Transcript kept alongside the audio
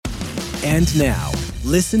And now,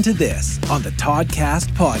 listen to this on the Toddcast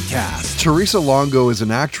podcast. Teresa Longo is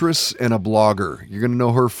an actress and a blogger. You're going to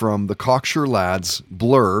know her from The Cocksure Lads,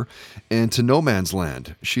 Blur, and To No Man's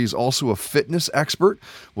Land. She's also a fitness expert,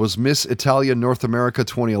 was Miss Italia North America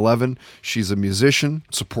 2011. She's a musician,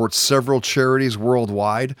 supports several charities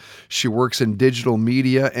worldwide. She works in digital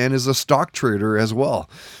media and is a stock trader as well.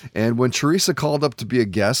 And when Teresa called up to be a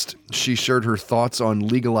guest, she shared her thoughts on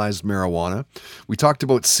legalized marijuana. We talked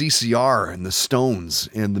about CCR and the Stones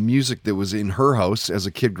and the music that was in her house as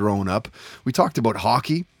a kid growing up. We talked about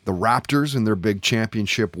hockey, the Raptors and their big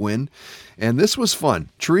championship win. And this was fun.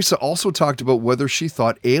 Teresa also talked about whether she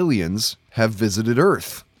thought aliens have visited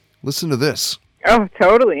Earth. Listen to this. Oh,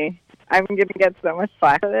 totally. I'm going to get so much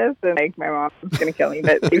flack for this, and my mom's going to kill me,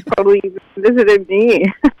 but they totally visited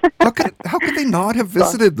me. How could they not have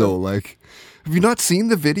visited, though? Have you not seen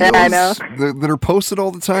the videos that are posted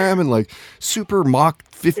all the time and super Mach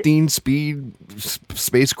 15 speed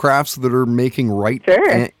spacecrafts that are making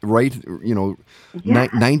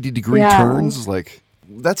 90-degree turns?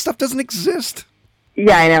 That stuff doesn't exist.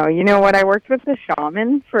 Yeah, I know. You know what? I worked with a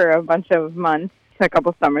shaman for a bunch of months a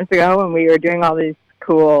couple summers ago, and we were doing all these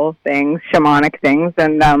cool things, shamanic things,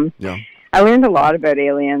 and I learned a lot about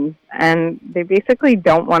aliens, and they basically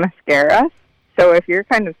don't want to scare us. So if you're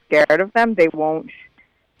kind of scared of them, they won't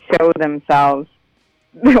show themselves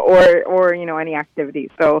or any activity.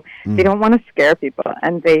 So they don't want to scare people,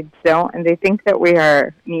 and they think that we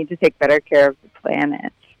need to take better care of the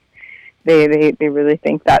planet. They really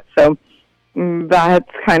think that. So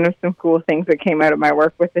that's kind of some cool things that came out of my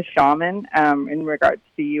work with the shaman in regards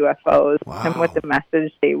to UFOs and what the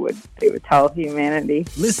message they would tell humanity.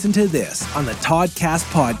 Listen to This on the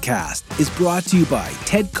Toddcast podcast is brought to you by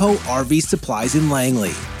Tedco RV Supplies in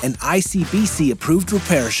Langley, an ICBC approved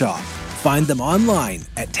repair shop. Find them online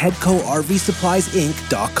at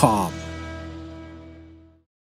TedcoRVSuppliesInc.com.